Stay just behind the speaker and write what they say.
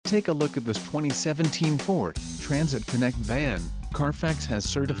take a look at this 2017 Ford Transit Connect van. Carfax has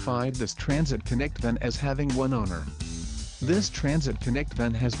certified this Transit Connect van as having one owner. This Transit Connect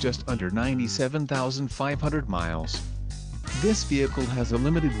van has just under 97,500 miles. This vehicle has a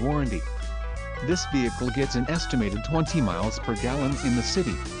limited warranty. This vehicle gets an estimated 20 miles per gallon in the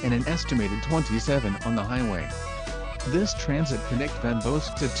city, and an estimated 27 on the highway. This Transit Connect van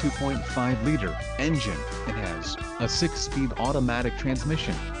boasts a 2.5-liter engine, and has a 6-speed automatic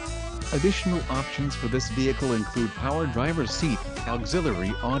transmission. Additional options for this vehicle include power driver's seat,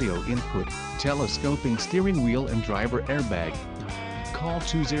 auxiliary audio input, telescoping steering wheel and driver airbag. Call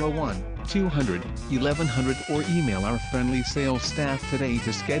 201-200-1100 or email our friendly sales staff today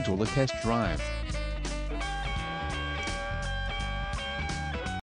to schedule a test drive.